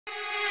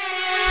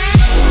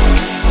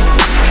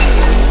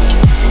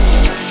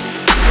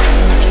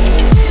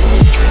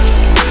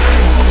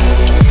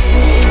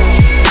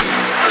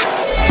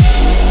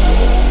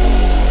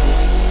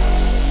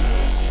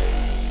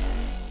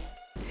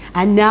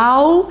And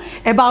now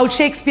about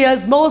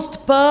Shakespeare's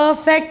most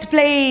perfect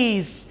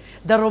plays,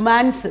 the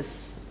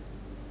romances,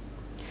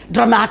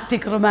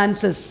 dramatic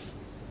romances.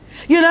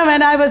 You know,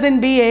 when I was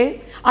in BA,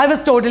 I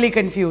was totally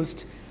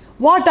confused.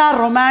 What are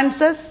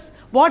romances?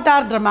 What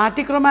are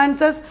dramatic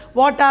romances?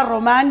 What are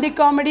romantic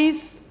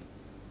comedies?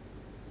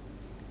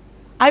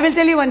 I will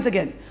tell you once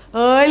again.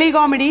 Early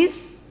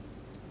comedies,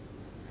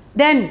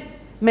 then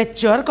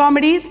mature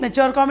comedies.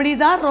 Mature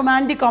comedies are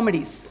romantic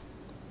comedies.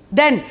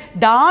 Then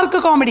dark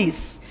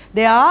comedies,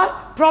 they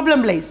are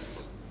problem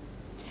plays.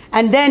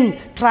 And then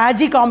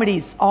tragic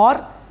comedies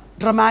or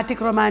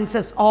dramatic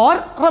romances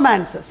or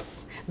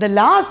romances. The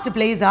last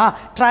plays are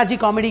tragic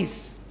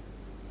comedies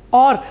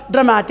or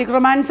dramatic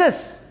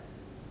romances.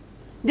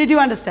 Did you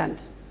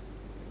understand?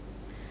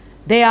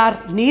 They are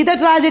neither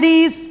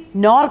tragedies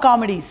nor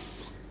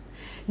comedies.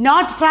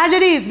 Not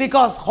tragedies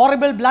because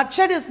horrible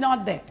bloodshed is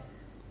not there.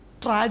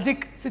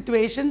 Tragic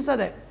situations are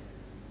there.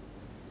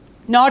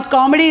 Not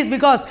comedies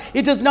because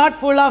it is not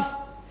full of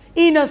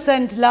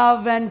innocent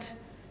love and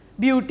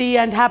beauty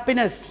and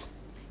happiness.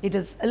 It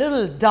is a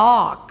little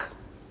dark.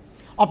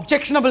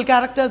 Objectionable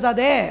characters are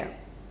there.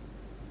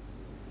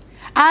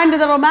 And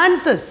the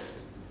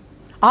romances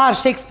are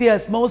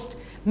Shakespeare's most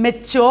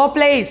mature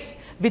plays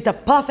with a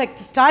perfect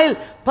style,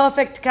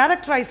 perfect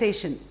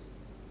characterization.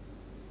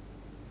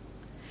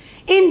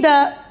 In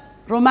the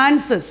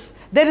romances,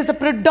 there is a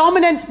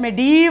predominant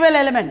medieval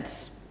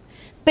element.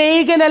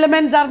 Pagan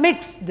elements are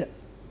mixed.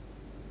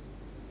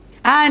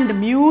 And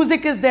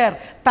music is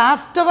there.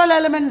 Pastoral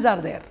elements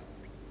are there.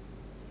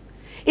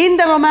 In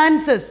the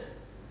romances,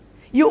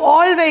 you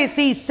always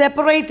see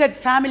separated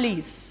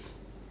families,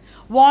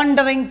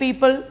 wandering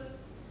people,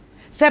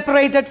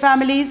 separated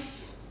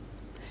families,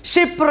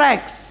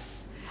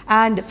 shipwrecks,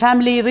 and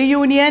family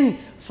reunion,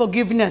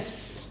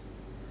 forgiveness.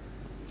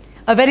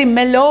 A very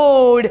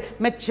mellowed,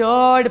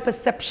 matured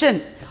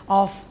perception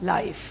of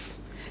life.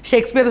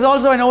 Shakespeare is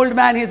also an old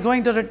man. He is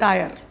going to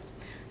retire.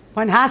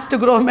 One has to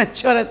grow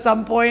mature at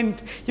some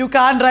point. You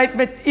can't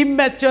write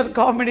immature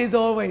comedies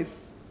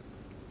always.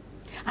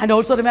 And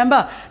also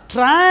remember,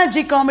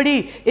 tragic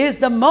comedy is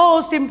the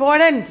most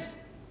important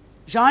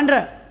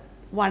genre.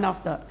 One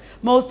of the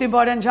most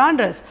important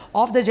genres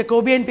of the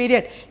Jacobean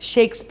period.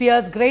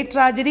 Shakespeare's great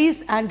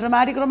tragedies and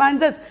dramatic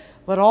romances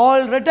were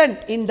all written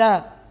in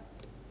the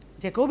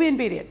Jacobean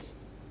period.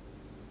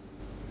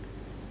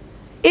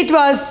 It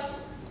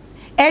was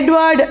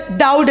Edward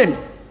Dowden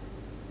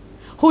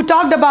who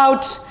talked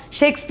about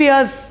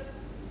Shakespeare's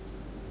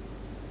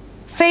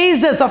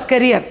phases of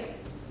career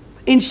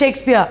in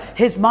Shakespeare,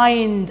 his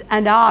mind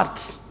and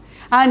art.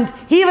 And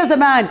he was the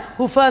man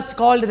who first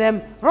called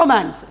them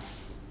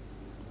romances.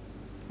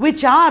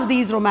 Which are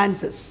these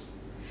romances?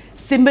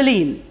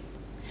 Cymbeline,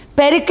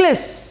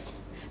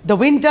 Pericles, The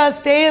Winter's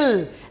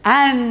Tale,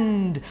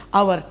 and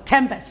Our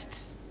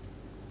Tempest.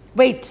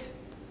 Wait.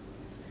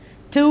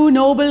 Two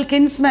Noble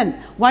Kinsmen.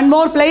 One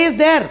more play is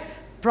there.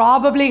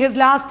 Probably his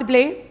last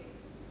play.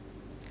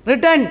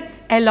 Written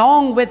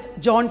along with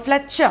John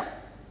Fletcher.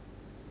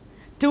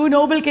 Two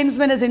Noble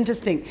Kinsmen is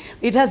interesting.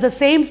 It has the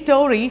same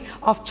story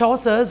of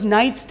Chaucer's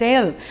Knight's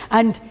Tale.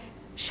 And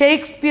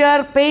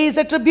Shakespeare pays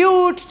a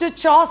tribute to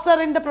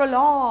Chaucer in the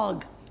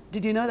prologue.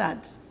 Did you know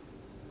that?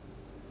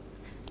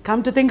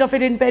 Come to think of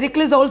it, in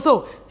Pericles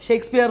also,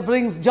 Shakespeare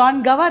brings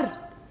John Gower,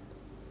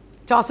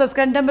 Chaucer's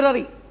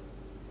contemporary.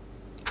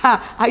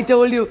 I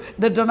told you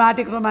the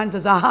dramatic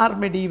romances are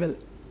medieval.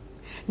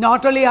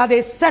 Not only are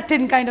they set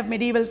in kind of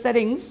medieval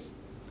settings,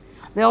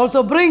 they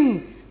also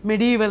bring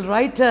medieval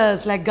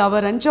writers like Gower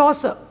and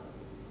Chaucer.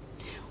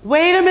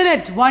 Wait a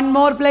minute, one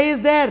more play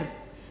is there.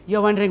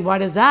 You're wondering,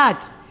 what is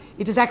that?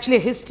 It is actually a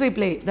history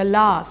play, the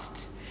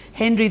last,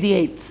 Henry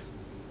VIII.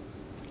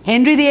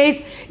 Henry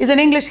VIII is an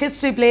English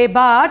history play,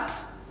 but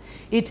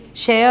it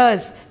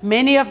shares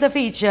many of the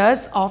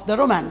features of the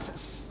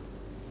romances.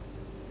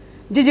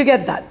 Did you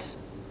get that?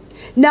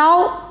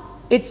 Now,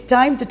 it's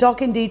time to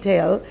talk in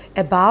detail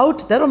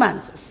about the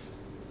romances.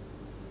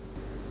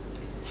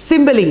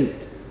 Cymbeline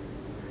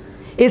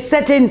is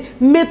set in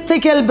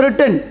mythical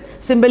Britain.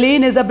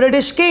 Cymbeline is a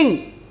British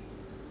king.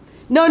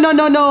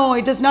 No,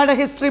 it is not a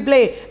history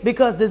play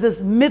because this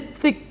is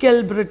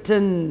mythical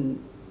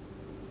Britain.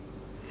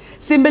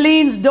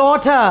 Cymbeline's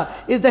daughter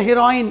is the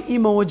heroine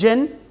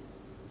Imogen.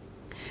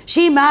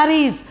 She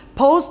marries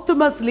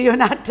Posthumus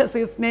Leonatus.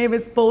 His name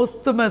is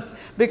Posthumus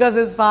because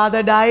his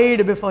father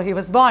died before he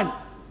was born.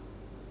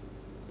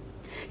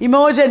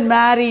 Imogen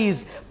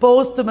marries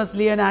Posthumus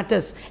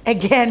Leonatus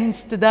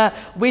against the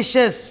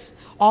wishes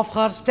of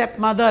her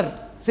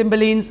stepmother,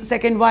 Cymbeline's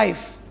second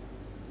wife.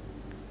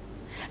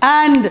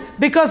 And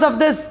because of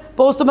this,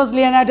 Posthumus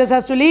Leonatus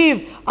has to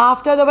leave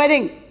after the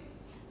wedding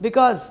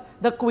because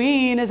the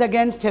queen is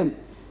against him.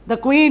 The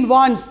queen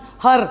wants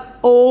her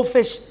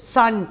oafish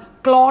son,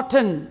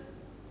 Cloten,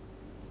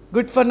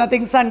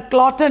 good-for-nothing son,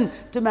 Cloten,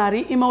 to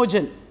marry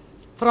Imogen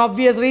for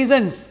obvious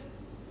reasons.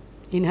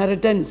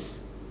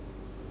 Inheritance.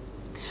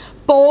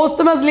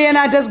 Posthumus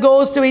Leonatus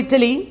goes to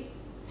Italy.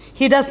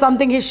 He does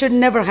something he should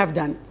never have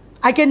done.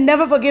 I can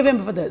never forgive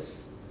him for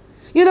this.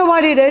 You know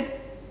what he did?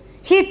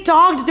 He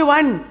talked to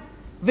one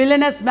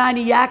villainous man,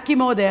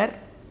 Iachimo there,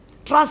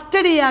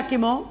 trusted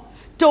Iachimo,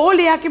 told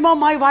Iachimo,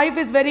 my wife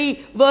is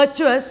very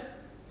virtuous.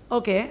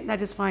 Okay,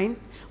 that is fine.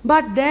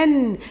 But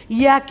then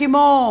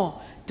Iachimo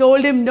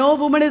told him no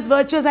woman is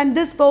virtuous, and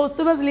this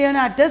Posthumus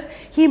Leonatus,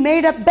 he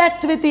made a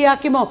bet with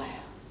Iachimo.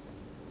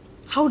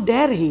 How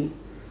dare he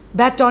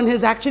bet on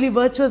his actually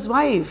virtuous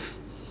wife?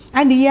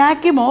 And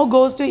Iachimo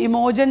goes to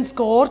Imogen's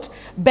court,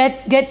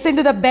 gets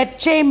into the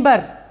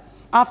bedchamber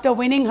after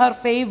winning her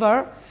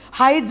favor,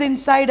 hides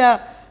inside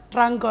a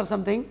trunk or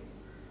something,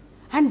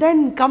 and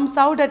then comes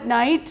out at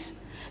night,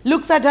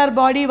 looks at her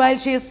body while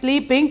she is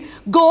sleeping,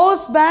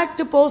 goes back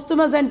to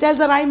Posthumus and tells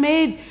her, I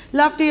made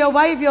love to your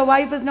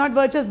wife is not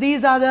virtuous,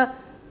 this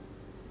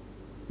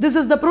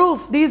is the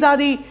proof, these are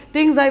the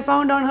things I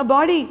found on her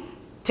body.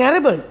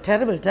 Terrible,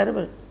 terrible,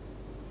 terrible.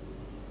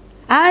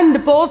 And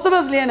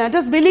Posthumus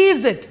Leonatus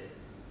believes it.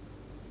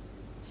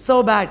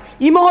 So bad.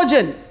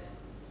 Imogen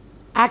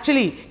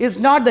actually is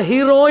not the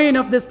heroine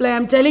of this play. I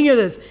am telling you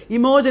this.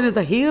 Imogen is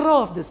the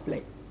hero of this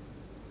play.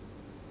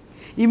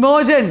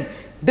 Imogen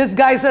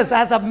disguises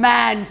as a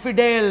man,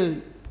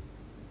 Fidel,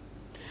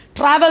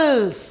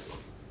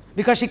 travels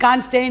because she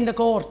can't stay in the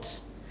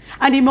court.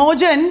 And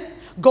Imogen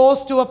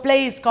goes to a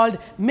place called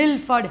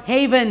Milford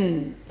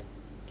Haven,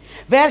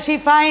 where she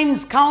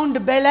finds Count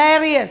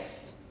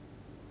Belarius.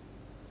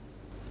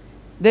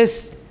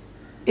 This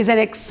is an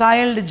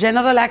exiled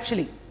general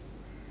actually.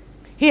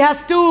 He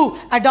has two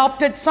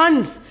adopted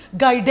sons,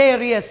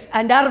 Guiderius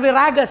and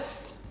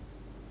Arviragus.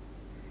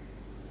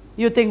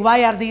 You think,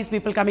 why are these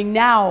people coming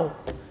now?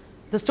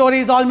 The story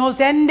is almost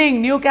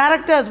ending. New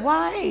characters.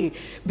 Why?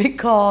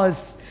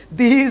 Because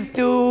these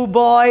two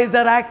boys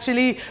are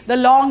actually the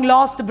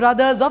long-lost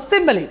brothers of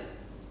Cymbeline.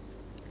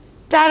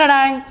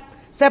 Ta-da-dang!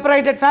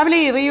 Separated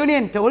family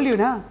reunion. Told you,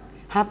 na?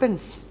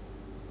 Happens.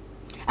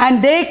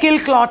 And they kill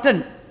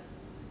Cloten,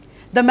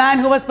 the man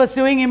who was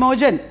pursuing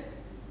Imogen.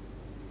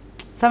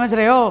 Samajh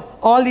rahe ho?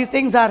 All these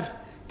things are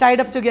tied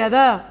up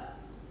together.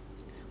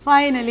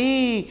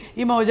 Finally,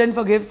 Imogen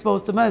forgives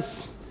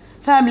Posthumus.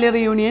 Family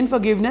reunion,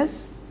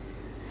 forgiveness.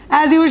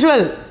 As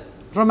usual,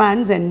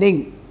 romance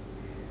ending.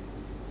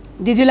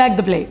 Did you like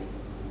the play?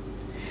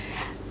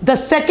 The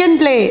second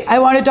play I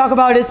want to talk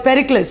about is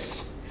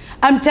Pericles.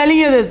 I'm telling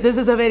you this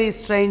is a very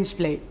strange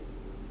play.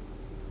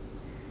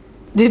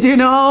 Did you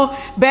know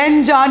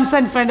Ben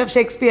Jonson, friend of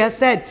Shakespeare,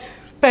 said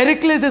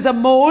Pericles is a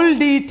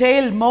moldy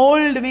tale.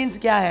 Mold means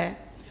kya hai?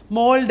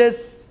 Mold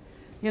is,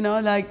 you know,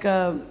 like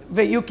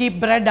where you keep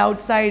bread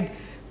outside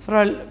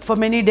for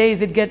many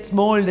days, it gets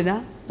mold,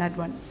 na? That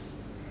one.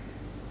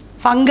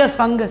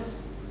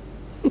 Fungus.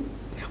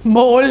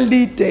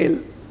 Moldy tale.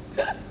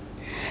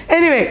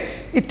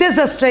 Anyway, it is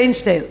a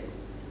strange tale.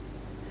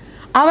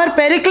 Our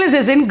Pericles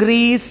is in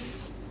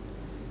Greece.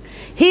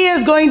 He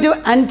is going to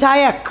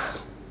Antioch,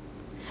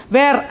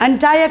 where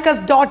Antiochus'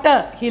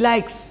 daughter he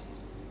likes.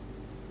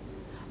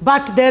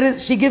 But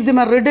she gives him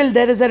a riddle.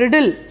 There is a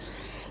riddle.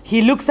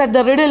 He looks at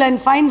the riddle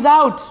and finds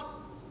out.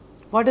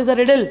 What is the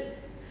riddle?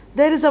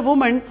 There is a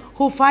woman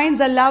who finds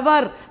a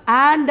lover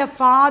and a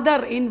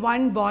father in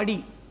one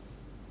body.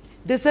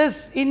 This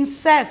is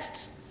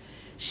incest.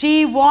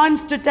 She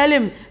wants to tell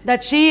him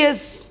that she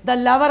is the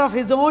lover of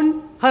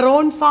her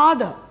own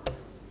father.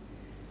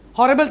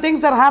 Horrible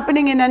things are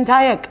happening in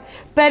Antioch.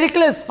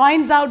 Pericles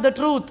finds out the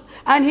truth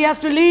and he has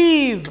to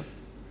leave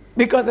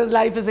because his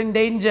life is in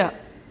danger.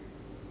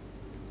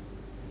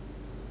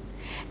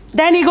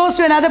 Then he goes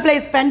to another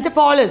place,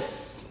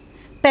 Pentapolis.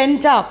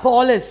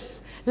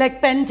 Pentapolis,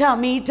 like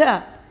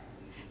pentameter.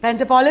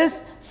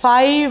 Pentapolis,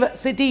 5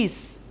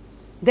 cities.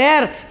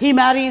 There he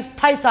marries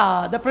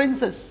Thaisa, the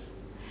princess.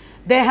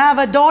 They have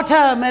a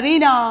daughter,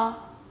 Marina.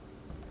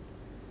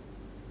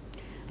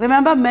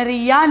 Remember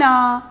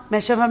Mariana,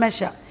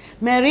 Mesha.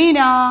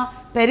 Marina,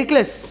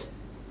 Pericles.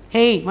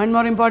 Hey, one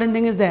more important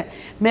thing is there.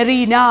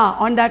 Marina,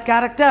 on that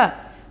character,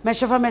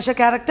 Mesha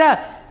character,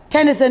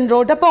 Tennyson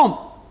wrote a poem.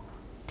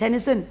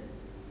 Tennyson.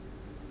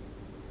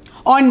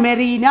 On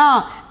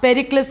Marina,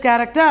 Pericles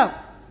character,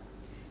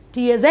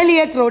 T.S.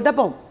 Eliot wrote a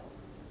poem.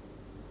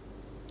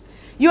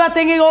 You are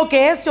thinking,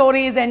 okay,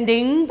 story is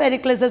ending,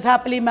 Pericles is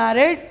happily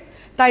married,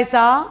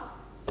 Thaisa,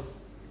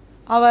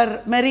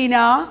 our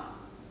Marina,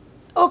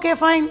 okay,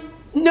 fine.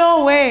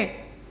 No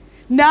way.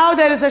 Now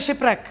there is a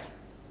shipwreck.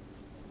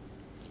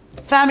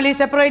 Family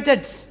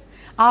separated.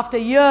 After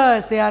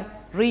years, they are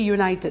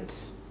reunited.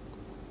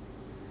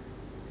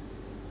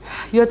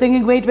 You are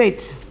thinking,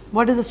 wait,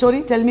 what is the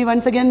story? Tell me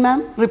once again,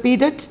 ma'am.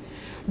 Repeat it.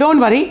 Don't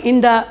worry.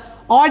 In the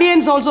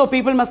audience also,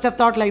 people must have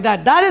thought like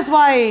that. That is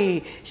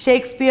why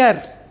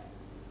Shakespeare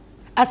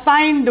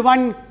assigned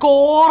one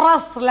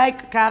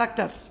chorus-like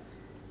character.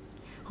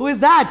 Who is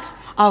that?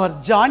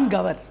 Our John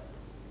Gower.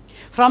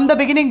 From the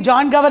beginning,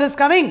 John Gower is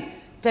coming,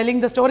 telling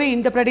the story,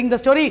 interpreting the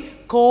story,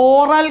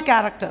 choral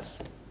character.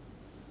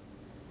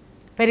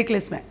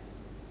 Pericles mein.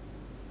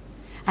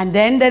 And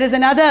then there is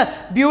another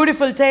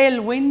beautiful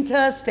tale,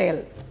 Winter's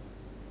Tale.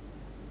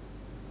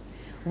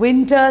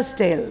 Winter's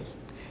Tale.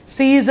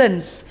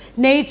 Seasons,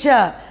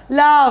 nature,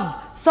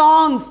 love,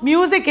 songs,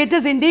 music. It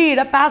is indeed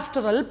a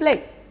pastoral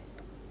play.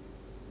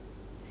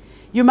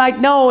 You might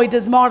know it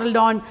is modeled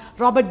on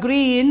Robert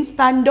Greene's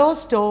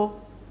Pandosto.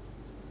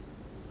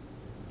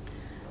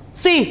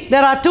 See,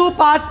 there are two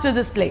parts to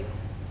this play.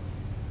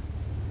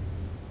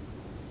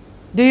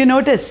 Do you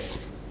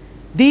notice?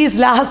 These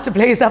last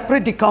plays are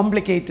pretty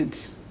complicated.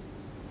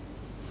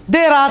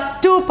 There are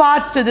two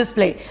parts to this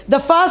play. The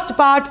first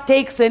part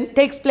takes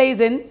place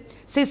in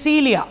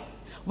Sicilia,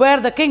 where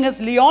the king is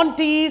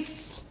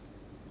Leontes.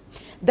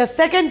 The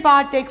second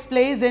part takes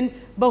place in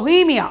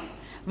Bohemia,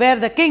 where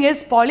the king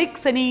is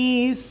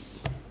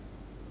Polixenes.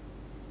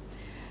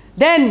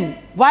 Then,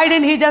 why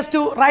didn't he just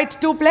write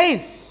two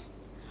plays?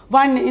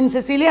 One in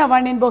Sicilia,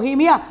 one in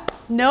Bohemia?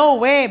 No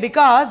way,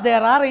 because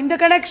there are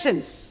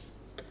interconnections.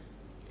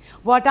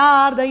 What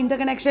are the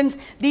interconnections?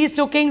 These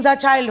two kings are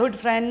childhood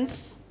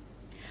friends.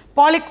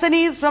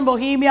 Polixenes from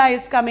Bohemia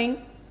is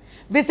coming,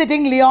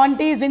 visiting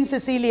Leontes in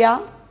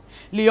Sicilia.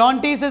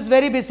 Leontes is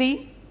very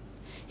busy.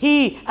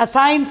 He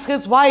assigns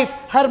his wife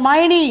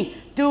Hermione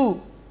to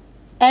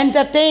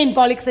entertain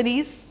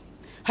Polixenes.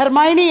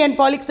 Hermione and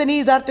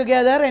Polixenes are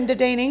together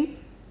entertaining.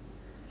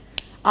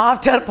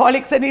 After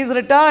Polixenes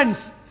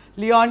returns,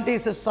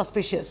 Leontes is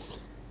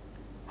suspicious.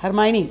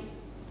 Hermione,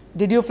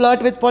 did you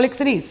flirt with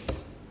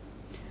Polixenes?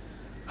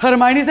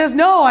 Hermione says,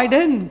 no, I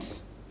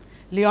didn't.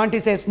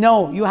 Leontes says,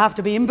 no, you have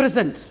to be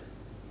imprisoned.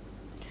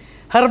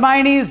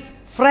 Hermione's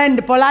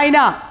friend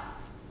Paulina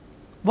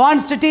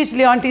wants to teach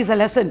Leontes a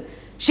lesson.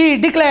 She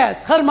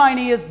declares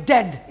Hermione is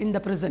dead in the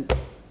prison.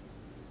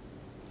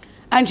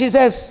 And she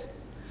says,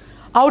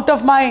 out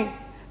of my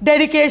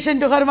dedication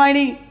to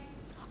Hermione,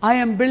 I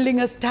am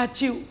building a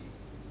statue.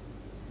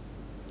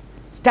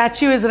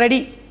 Statue is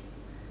ready.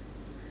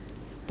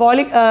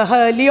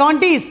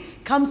 Leontes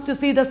comes to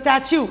see the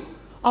statue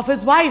of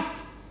his wife.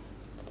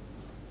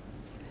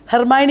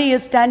 Hermione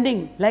is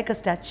standing like a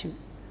statue.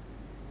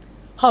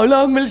 How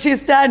long will she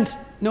stand?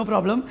 No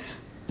problem.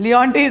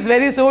 Leontes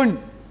very soon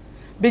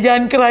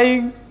began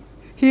crying.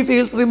 He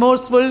feels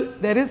remorseful.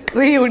 There is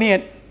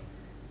reunion.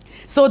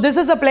 So this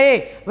is a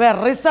play where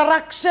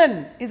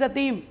resurrection is a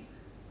theme.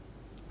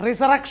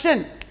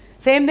 Resurrection.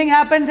 Same thing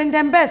happens in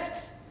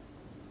Tempest.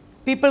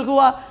 People who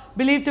are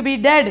believed to be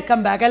dead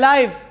come back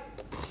alive.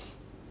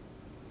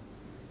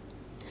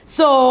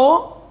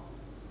 So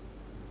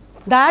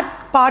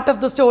that part of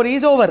the story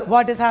is over.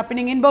 What is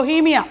happening in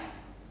Bohemia?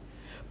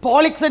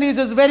 Polixenes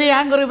is very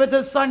angry with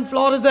his son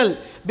Florizel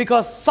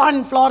because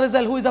son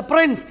Florizel, who is a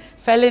prince,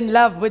 fell in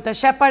love with a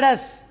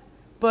shepherdess,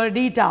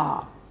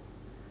 Perdita.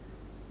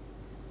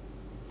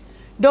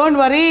 Don't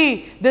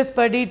worry, this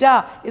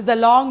Perdita is the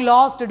long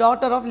lost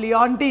daughter of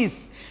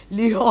Leontes.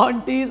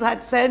 Leontes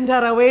had sent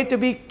her away to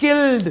be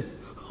killed.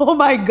 Oh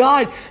my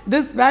God,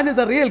 this man is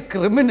a real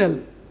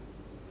criminal.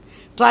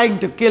 Trying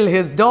to kill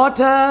his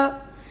daughter,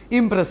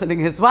 imprisoning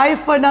his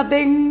wife for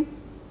nothing.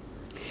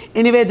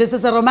 Anyway, this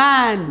is a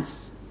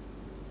romance.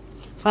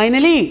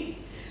 Finally,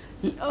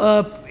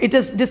 it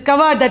is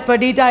discovered that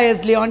Perdita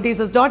is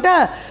Leontes'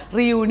 daughter.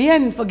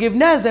 Reunion,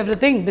 forgiveness,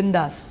 everything,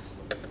 bindas.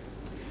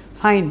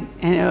 Fine,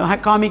 a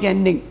comic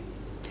ending.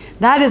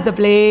 That is the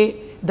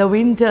play, The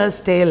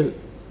Winter's Tale.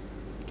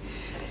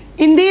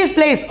 In these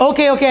plays,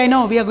 okay, I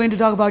know we are going to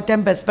talk about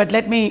Tempest, but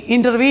let me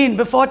intervene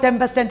before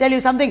Tempest and tell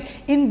you something.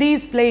 In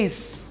these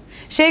plays,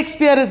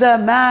 Shakespeare is a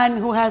man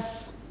who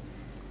has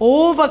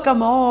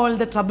overcome all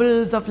the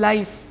troubles of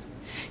life.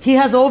 He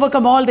has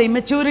overcome all the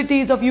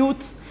immaturities of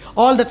youth,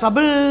 all the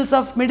troubles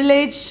of middle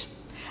age,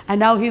 and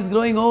now he is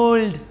growing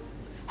old,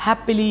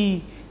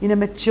 happily, in a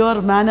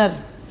mature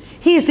manner.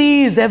 He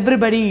sees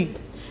everybody.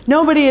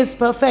 Nobody is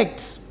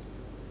perfect,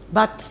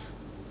 but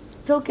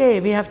it's okay,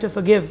 we have to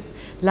forgive.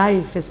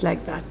 Life is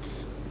like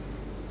that.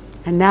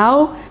 And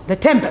now, The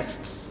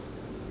Tempest.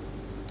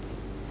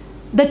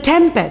 The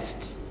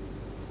Tempest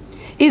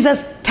is a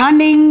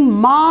stunning,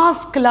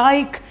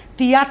 mask-like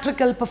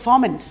theatrical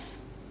performance.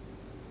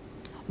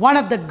 One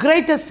of the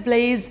greatest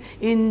plays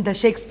in the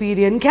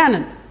Shakespearean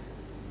canon.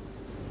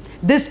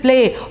 This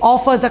play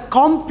offers a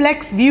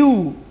complex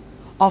view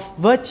of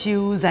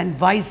virtues and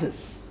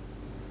vices.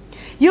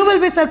 You will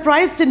be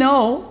surprised to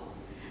know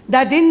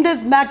that in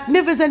this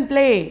magnificent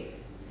play,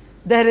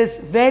 there is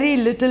very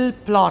little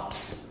plot.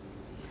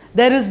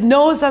 There is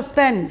no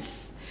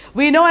suspense.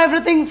 We know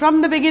everything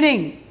from the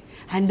beginning.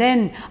 And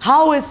then,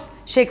 how is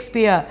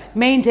Shakespeare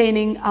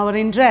maintaining our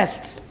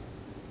interest?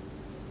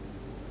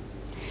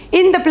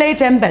 In the play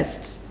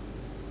Tempest,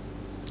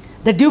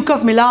 the Duke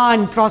of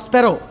Milan,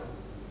 Prospero,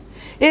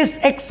 is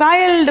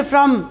exiled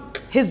from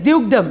his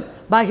dukedom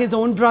by his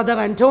own brother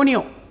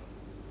Antonio.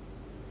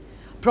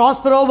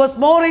 Prospero was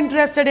more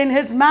interested in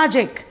his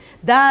magic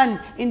than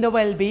in the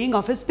well-being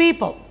of his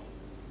people.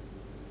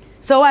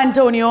 So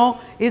Antonio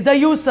is the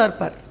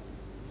usurper.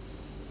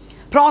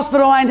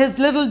 Prospero and his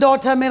little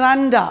daughter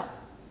Miranda,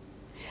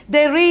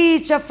 they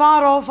reach a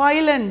far-off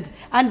island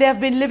and they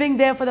have been living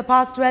there for the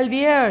past 12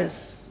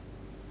 years.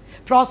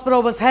 Prospero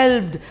was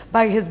helped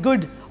by his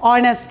good,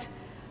 honest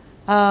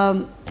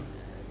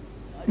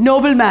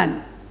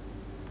nobleman,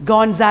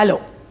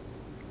 Gonzalo.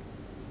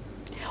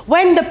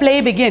 When the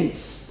play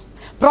begins,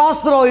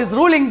 Prospero is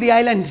ruling the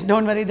island.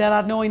 Don't worry, there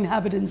are no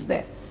inhabitants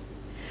there.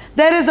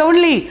 There is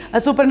only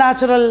a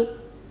supernatural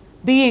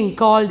being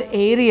called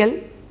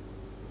Ariel,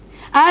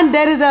 and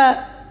there is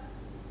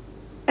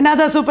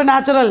another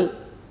supernatural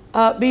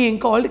being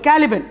called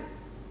Caliban.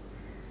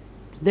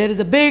 There is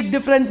a big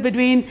difference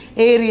between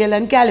Ariel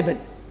and Caliban.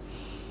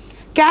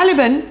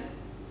 Caliban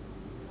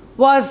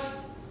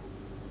was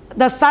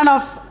the son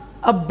of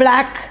a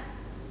black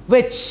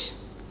witch,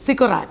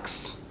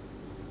 Sycorax.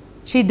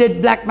 She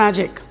did black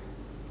magic.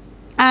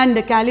 And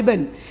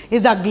Caliban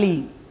is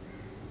ugly,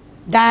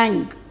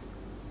 dank,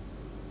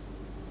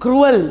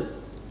 cruel,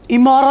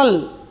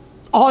 immoral,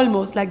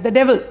 almost like the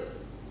devil.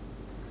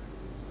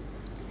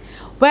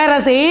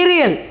 Whereas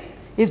Ariel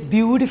is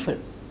beautiful,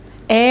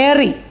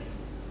 airy.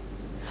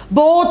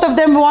 Both of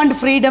them want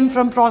freedom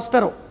from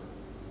Prospero.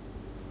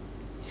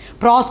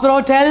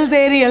 Prospero tells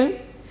Ariel,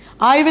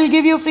 I will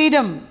give you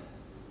freedom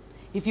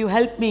if you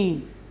help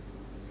me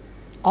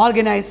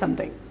organize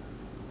something.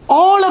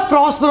 All of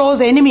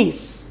Prospero's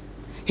enemies,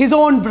 his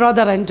own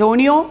brother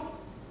Antonio,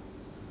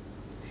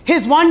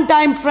 his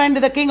one-time friend,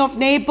 the King of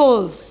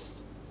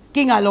Naples,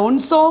 King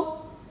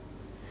Alonso,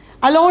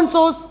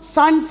 Alonso's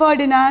son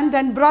Ferdinand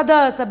and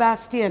brother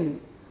Sebastian,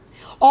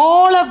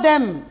 all of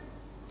them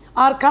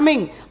are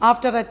coming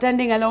after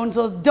attending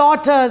Alonso's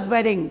daughter's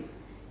wedding.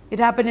 It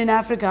happened in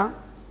Africa.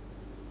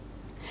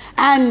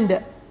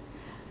 And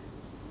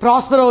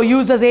Prospero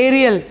uses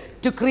Ariel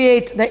to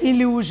create the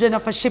illusion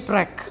of a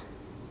shipwreck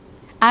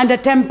and a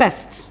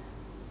tempest.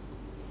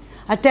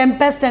 A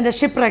tempest and a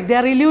shipwreck, they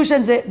are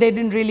illusions, they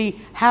didn't really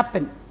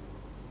happen.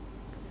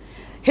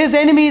 His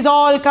enemies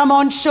all come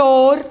on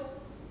shore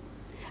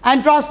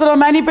and Prospero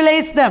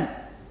manipulates them.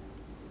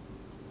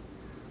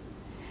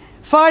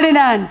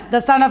 Ferdinand, the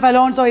son of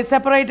Alonso, is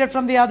separated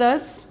from the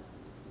others.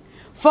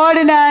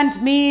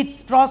 Ferdinand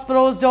meets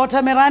Prospero's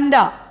daughter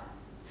Miranda,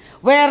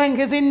 wearing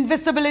his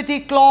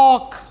invisibility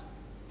cloak.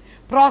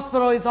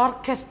 Prospero is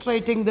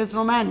orchestrating this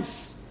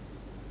romance.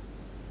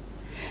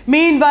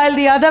 Meanwhile,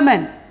 the other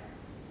men,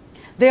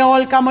 they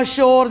all come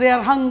ashore, they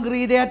are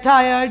hungry, they are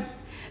tired.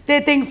 They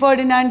think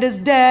Ferdinand is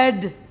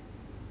dead.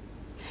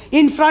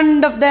 In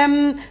front of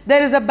them,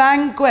 there is a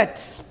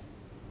banquet.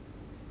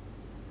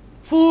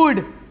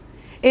 Food.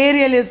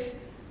 Ariel is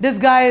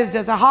disguised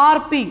as a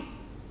harpy.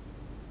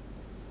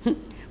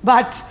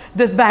 But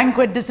this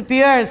banquet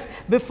disappears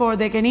before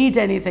they can eat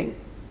anything.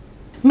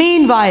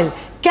 Meanwhile,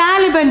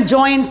 Caliban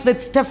joins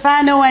with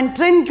Stefano and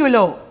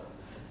Trinculo,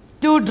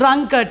 two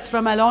drunkards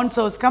from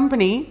Alonso's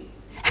company,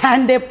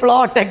 and they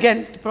plot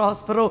against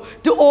Prospero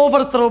to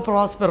overthrow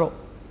Prospero.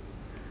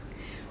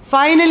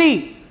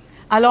 Finally,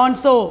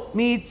 Alonso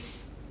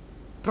meets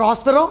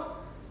Prospero.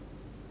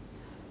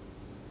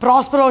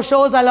 Prospero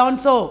shows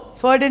Alonso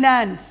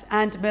Ferdinand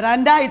and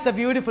Miranda. It's a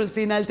beautiful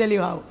scene, I'll tell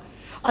you how.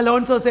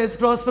 Alonso says,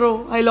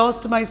 Prospero, I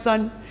lost my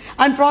son.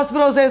 And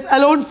Prospero says,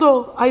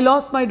 Alonso, I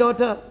lost my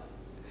daughter.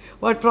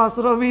 What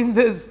Prospero means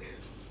is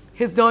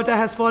his daughter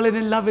has fallen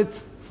in love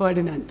with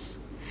Ferdinand.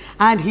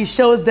 And he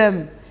shows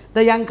them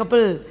the young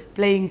couple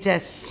playing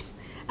chess.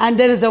 And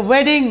there is a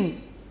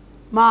wedding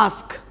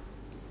mask.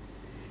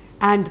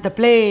 And the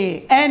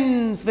play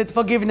ends with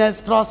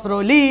forgiveness,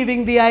 Prospero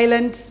leaving the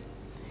island,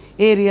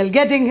 Ariel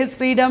getting his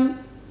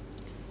freedom.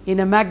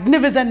 In a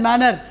magnificent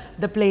manner,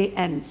 the play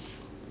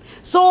ends.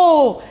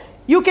 So,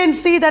 you can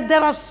see that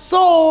there are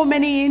so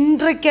many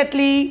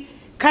intricately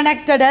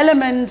connected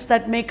elements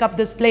that make up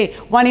this play.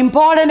 One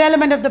important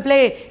element of the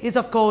play is,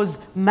 of course,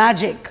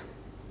 magic.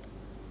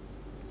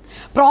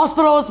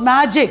 Prospero's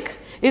magic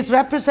is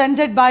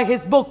represented by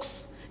his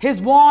books,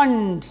 his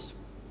wand.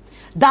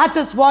 That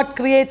is what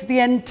creates the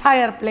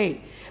entire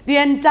play. The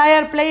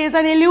entire play is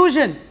an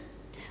illusion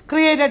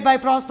created by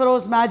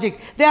Prospero's magic.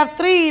 There are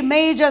three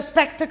major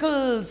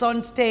spectacles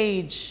on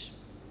stage.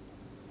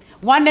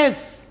 One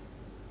is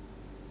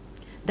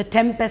the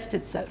tempest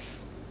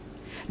itself.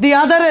 The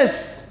other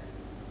is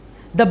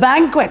the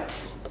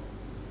banquet,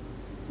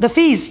 the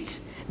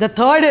feast. The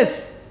third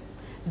is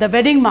the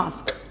wedding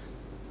mask.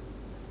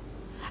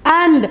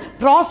 And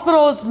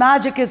Prospero's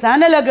magic is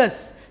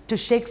analogous to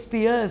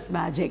Shakespeare's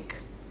magic.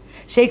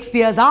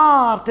 Shakespeare's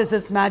art is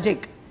his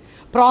magic.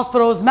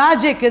 Prospero's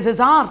magic is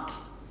his art.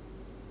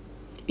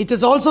 It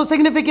is also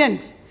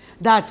significant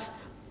that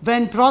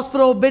when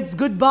Prospero bids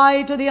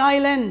goodbye to the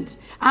island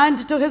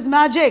and to his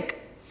magic,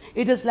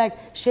 it is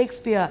like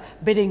Shakespeare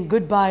bidding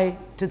goodbye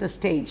to the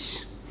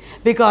stage,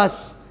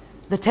 because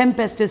the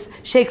tempest is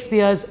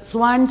Shakespeare's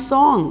swan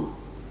song,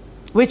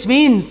 which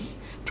means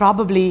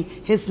probably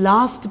his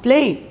last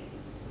play.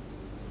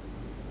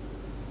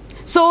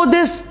 So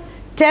this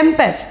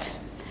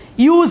tempest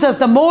uses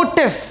the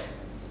motif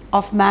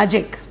of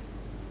magic,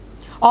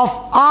 of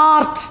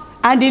art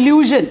and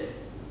illusion,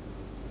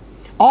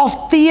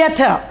 of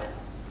theatre.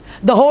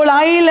 The whole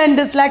island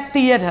is like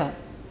theatre.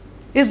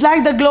 It's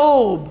like the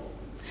globe.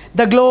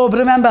 The globe,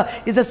 remember,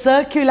 is a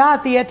circular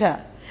theatre.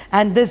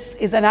 And this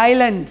is an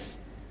island,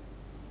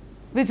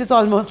 which is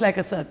almost like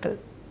a circle.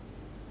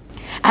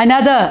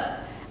 Another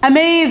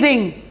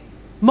amazing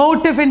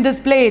motif in this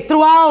play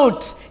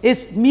throughout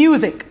is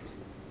music.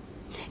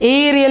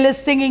 Ariel is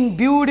singing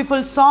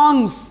beautiful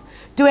songs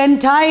to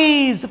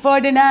entice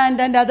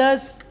Ferdinand and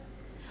others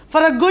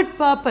for a good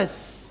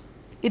purpose.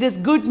 It is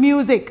good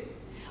music,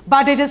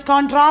 but it is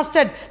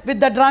contrasted with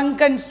the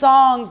drunken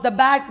songs, the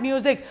bad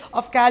music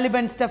of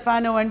Caliban,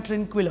 Stefano and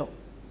Trinquillo.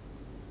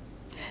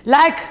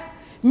 Like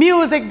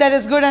music that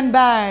is good and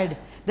bad,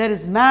 there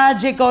is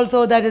magic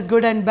also that is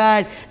good and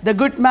bad. The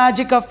good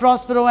magic of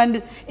Prospero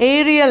and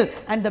Ariel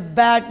and the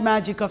bad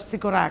magic of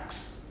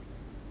Sycorax.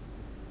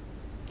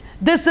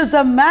 This is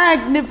a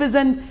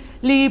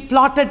magnificently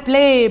plotted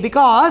play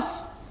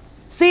because,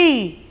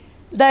 see,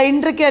 the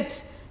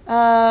intricate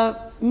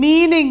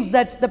meanings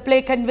that the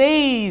play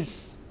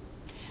conveys.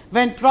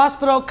 When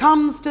Prospero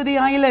comes to the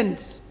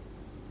island,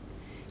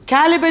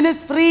 Caliban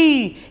is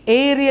free,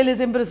 Ariel is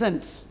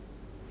imprisoned.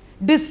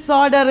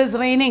 Disorder is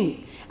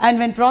reigning. And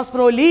when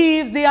Prospero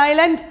leaves the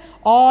island,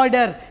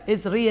 order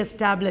is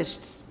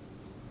re-established.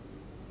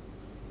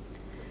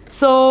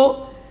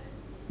 So,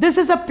 this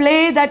is a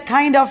play that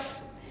kind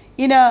of,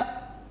 in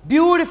a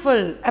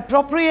beautiful,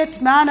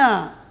 appropriate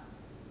manner,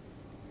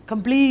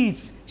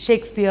 completes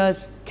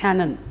Shakespeare's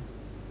canon.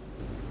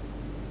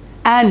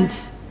 And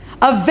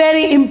a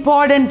very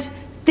important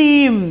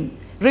theme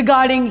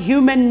regarding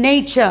human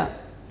nature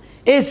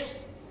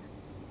is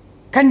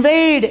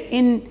conveyed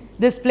in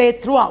this play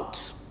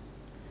throughout.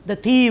 The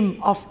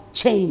theme of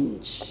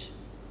change.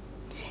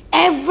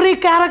 Every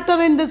character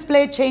in this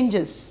play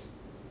changes.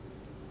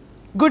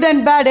 Good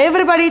and bad,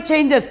 everybody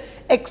changes,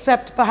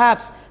 except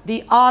perhaps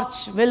the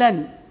arch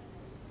villain,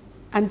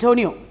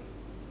 Antonio.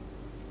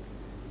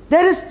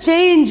 There is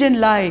change in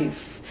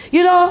life.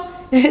 You know,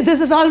 this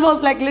is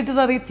almost like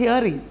literary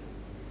theory.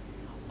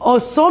 Oh,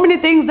 so many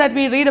things that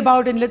we read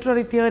about in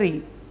literary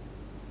theory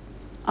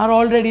are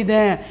already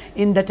there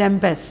in The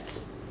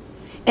Tempest.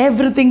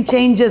 Everything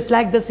changes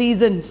like the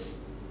seasons.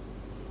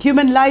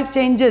 Human life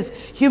changes.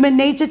 Human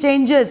nature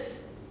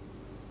changes.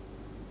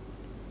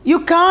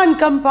 You can't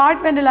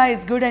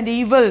compartmentalize good and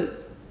evil.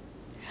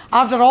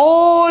 After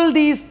all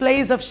these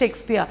plays of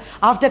Shakespeare,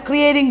 after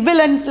creating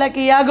villains like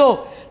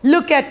Iago,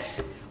 look at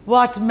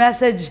what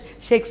message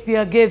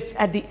Shakespeare gives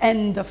at the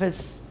end of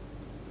his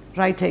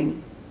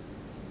writing.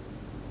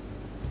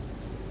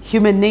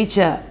 Human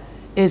nature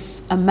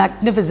is a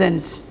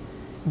magnificent,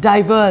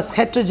 diverse,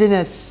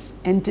 heterogeneous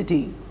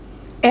entity.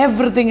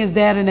 Everything is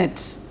there in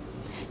it.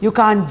 You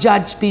can't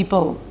judge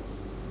people.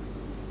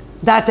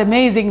 That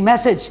amazing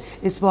message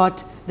is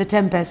what The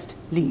Tempest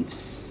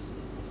leaves.